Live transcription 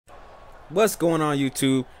What's going on,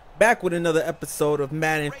 YouTube? Back with another episode of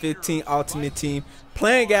Madden 15 Ultimate Team,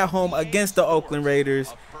 playing at home against the Oakland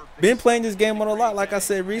Raiders. Been playing this game on a lot, like I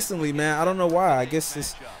said recently, man. I don't know why. I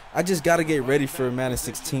guess I just gotta get ready for Madden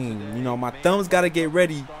 16. You know, my thumbs gotta get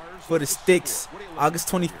ready for the sticks. August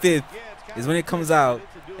 25th is when it comes out,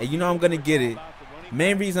 and you know I'm gonna get it.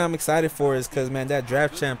 Main reason I'm excited for is because, man, that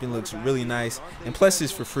draft champion looks really nice, and plus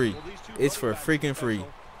it's for free. It's for freaking free.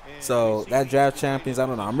 So that draft champions, I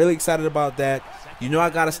don't know, I'm really excited about that. You know,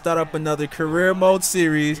 I gotta start up another career mode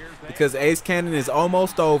series because Ace Cannon is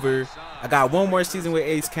almost over. I got one more season with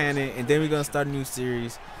Ace Cannon, and then we're gonna start a new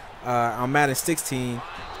series on Madden 16.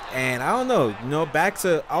 And I don't know, you know, back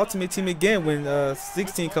to Ultimate Team again when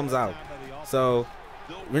 16 comes out. So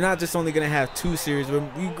we're not just only gonna have 2 series,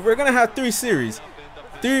 we're gonna have 3 series.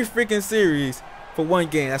 3 freaking series for one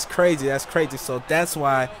game. That's crazy. That's crazy. So that's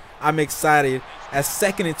why I'm excited. As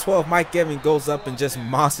 2nd and 12, Mike Evans goes up and just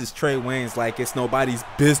mosses Trey Waynes like it's nobody's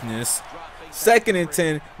business. 2nd and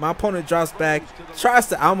 10, my opponent drops back, tries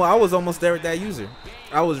to. I was almost there with that user.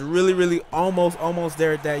 I was really almost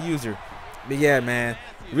there with that user. But yeah, man,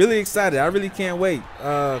 really excited. I really can't wait.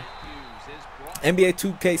 NBA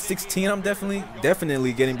 2K16, I'm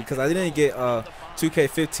definitely getting, because I didn't get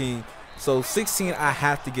 2K15. So 16 I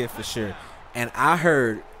have to get for sure. And I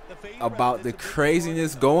heard about the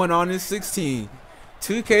craziness going on in 16.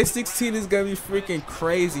 2K16 is gonna be freaking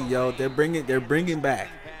crazy, yo. They're bringing back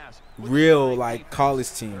real, like,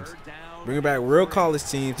 college teams. Bringing back real college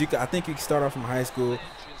teams. I think you can start off from high school,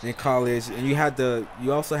 then college, and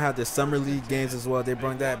you also have the summer league games as well. They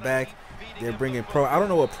bring that back. They're bringing pro. I don't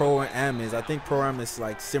know what Pro Am is. I think Pro Am is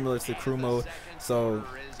like similar to crew mode. So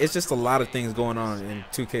it's just a lot of things going on in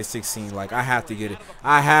 2K16. Like, I have to get it.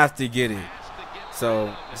 I have to get it.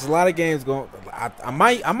 So there's a lot of games going. I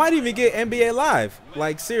might even get NBA Live.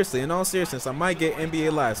 Like, seriously, in all seriousness, I might get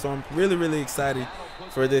NBA Live. So I'm really excited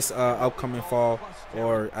for this upcoming fall.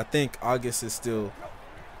 Or I think August is still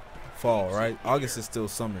fall, right? August is still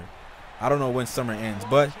summer. I don't know when summer ends,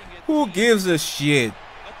 but who gives a shit?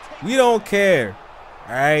 We don't care.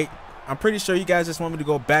 All right. I'm pretty sure you guys just want me to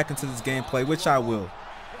go back into this gameplay, which I will.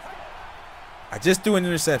 I just threw an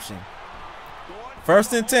interception.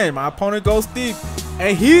 1st and 10. My opponent goes deep,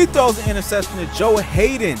 and he throws an interception to Joe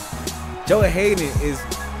Hayden. Joe Hayden is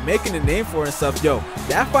making a name for himself. Yo,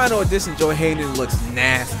 that final edition Joe Hayden looks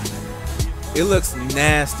nasty. It looks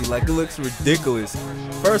nasty. Like, it looks ridiculous.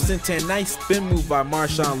 1st and 10. Nice spin move by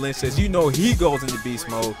Marshawn Lynch, as you know he goes into beast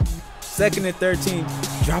mode. 2nd and 13,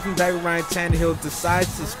 dropping back with Ryan Tannehill,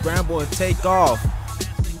 decides to scramble and take off.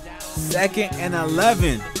 2nd and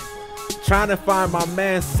 11, trying to find my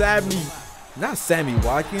man not Sammy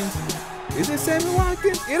Watkins. Is it Sammy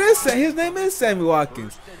Watkins? It is. His name is Sammy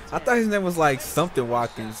Watkins. I thought his name was like something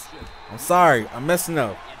Watkins. I'm sorry, I'm messing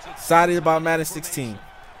up. Excited about Madden 16.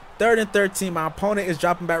 3rd and 13, my opponent is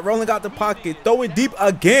dropping back, rolling out the pocket, throwing deep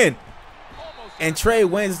again. And Trey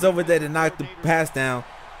Waynes is over there to knock the pass down.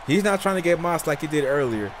 He's not trying to get mossed like he did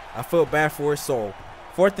earlier. I felt bad for his soul.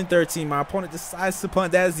 4th and 13, my opponent decides to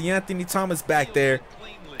punt. That is the Anthony Thomas back there,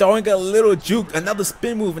 throwing a little juke, another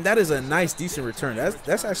spin move, and that is a nice, decent return.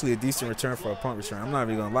 That's actually a decent return for a punt return. I'm not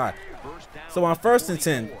even gonna lie. So on 1st and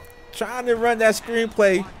 10, trying to run that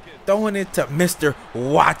screenplay, throwing it to Mr.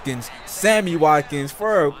 Watkins, Sammy Watkins,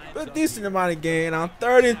 for a decent amount of gain. On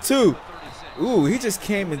 3rd and 2. Ooh, he just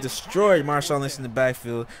came and destroyed Marshawn Lynch in the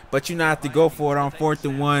backfield. But you not have to go for it on 4th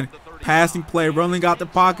and 1. Passing play, rolling out the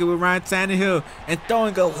pocket with Ryan Tannehill, and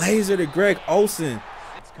throwing a laser to Greg Olsen.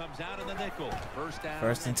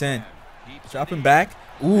 1st and 10. Dropping back.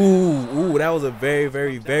 Ooh, that was a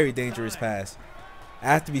very dangerous pass. I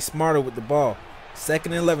have to be smarter with the ball. 2nd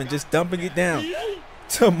and 11, just dumping it down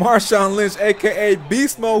to Marshawn Lynch, a.k.a.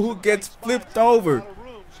 Beast Mode, who gets flipped over.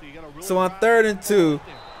 So on 3rd and 2,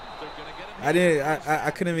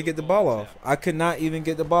 I couldn't even get the ball off. I could not even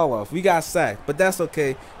get the ball off. We got sacked, but that's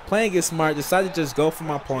okay. Playing it smart, decided to just go for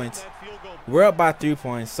my points. We're up by 3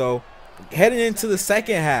 points. So heading into the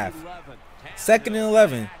 2nd half, 2nd and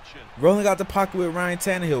 11, rolling out the pocket with Ryan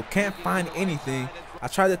Tannehill. Can't find anything. I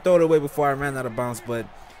tried to throw it away before I ran out of bounds, but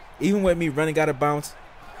even with me running out of bounds,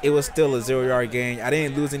 it was still a 0-yard gain. I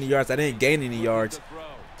didn't lose any yards. I didn't gain any yards.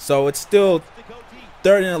 So it's still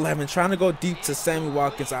 3rd and 11, trying to go deep to Sammy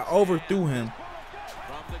Watkins. I overthrew him.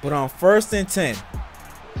 But on 1st and 10,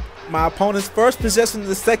 my opponent's first possession of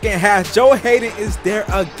the 2nd half, Joe Hayden is there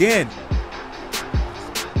again.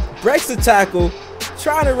 Breaks the tackle,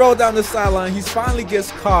 trying to roll down the sideline. He finally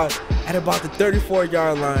gets caught at about the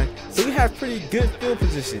 34-yard line. So we have pretty good field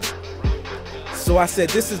position. So I said,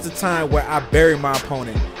 this is the time where I bury my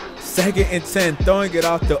opponent. 2nd and 10, throwing it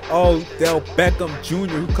out to Odell Beckham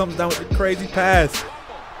Jr., who comes down with the crazy pass.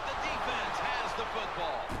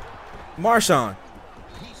 Marshawn.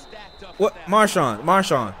 What?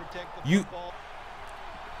 Marshawn.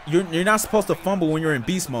 You're not supposed to fumble when you're in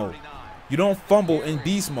beast mode. You don't fumble in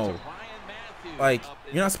beast mode. Like,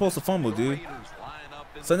 you're not supposed to fumble, dude.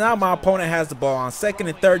 So now my opponent has the ball on 2nd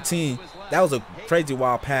and 13. That was a crazy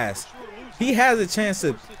wild pass. He has a chance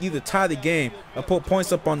to either tie the game or put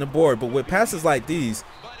points up on the board, but with passes like these,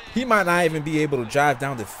 he might not even be able to drive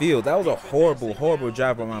down the field. That was a horrible, horrible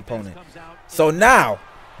drive by my opponent. So now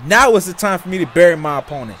is the time for me to bury my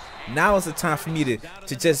opponent. Now is the time for me to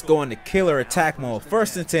just go into killer attack mode.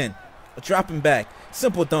 1st and 10, dropping back.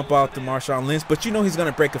 Simple dump out to Marshawn Lynch, but you know he's going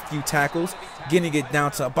to break a few tackles, getting it down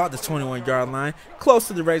to about the 21-yard line, close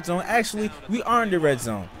to the red zone. Actually, we are in the red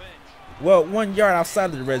zone. Well, 1 yard outside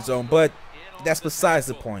of the red zone, but that's besides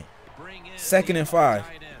the point. 2nd and 5.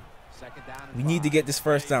 We need to get this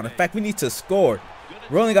first down. In fact, we need to score.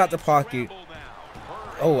 Rolling out the pocket.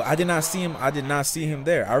 Oh, I did not see him. I did not see him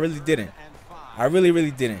there. I really didn't. I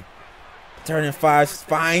really didn't. 3rd and 5,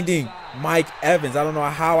 finding Mike Evans. I don't know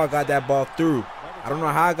how I got that ball through.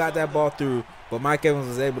 But Mike Evans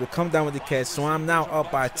was able to come down with the catch. So I'm now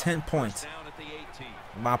up by 10 points.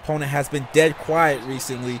 My opponent has been dead quiet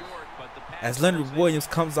recently, as Leonard Williams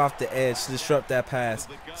comes off the edge to disrupt that pass.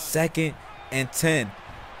 2nd and 10.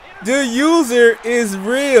 The user is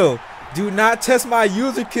real. Do not test my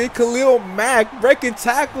user kid, Khalil Mack, breaking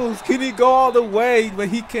tackles. Can he go all the way? But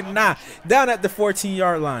he cannot. Down at the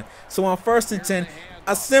 14-yard line. So on 1st and 10,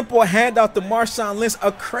 a simple handout to Marshawn Lynch,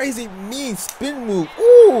 a crazy mean spin move.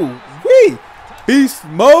 Ooh, wee. Beast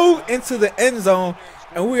mode into the end zone,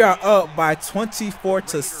 and we are up by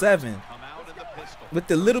 24-7.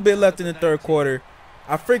 With a little bit left in the 3rd quarter,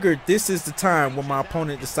 I figured this is the time when my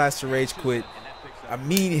opponent decides to rage quit. A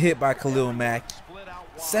mean hit by Khalil Mack.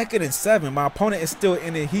 2nd and 7. My opponent is still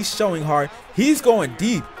in it. He's showing hard. He's going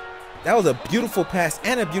deep. That was a beautiful pass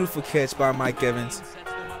and a beautiful catch by Mike Evans.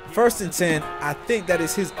 1st and 10. I think that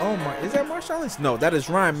is his own mark. Is that Marshawn Lynch? No, that is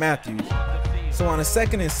Ryan Matthews. So on a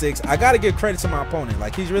 2nd and 6, I got to give credit to my opponent.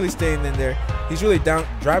 Like, he's really staying in there. He's really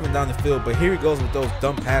driving down the field. But here he goes with those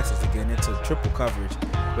dumb passes again into triple coverage,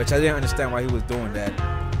 which I didn't understand why he was doing that.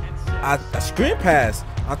 A screen pass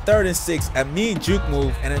on 3rd and 6, a mean juke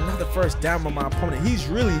move, and another first down by my opponent. He's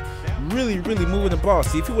really moving the ball.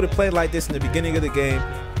 See, if he would have played like this in the beginning of the game.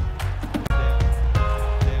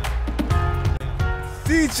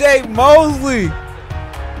 DJ Mosley,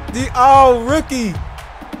 the all-rookie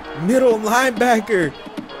middle linebacker.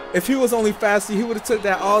 If he was only faster, he would have took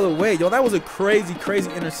that all the way. Yo, that was a crazy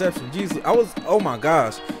interception. Jesus, oh my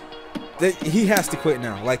gosh. He has to quit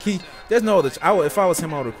now. Like, there's no other. If I was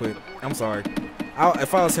him, I would have quit. I'm sorry.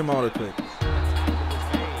 If I was him, I would have quit.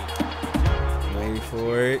 Wait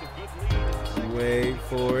for it. Wait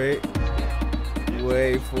for it.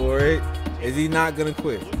 Wait for it. Is he not gonna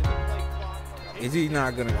quit? Is he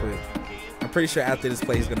not gonna quit? I'm pretty sure after this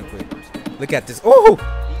play, he's gonna quit. Look at this. Ooh,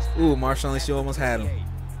 Marshawn Lynch almost had him.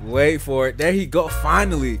 Wait for it. There he go.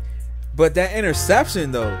 Finally. But that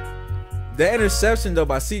interception though. The interception though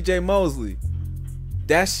by CJ Mosley,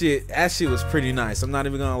 that shit was pretty nice. I'm not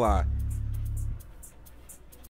even gonna lie.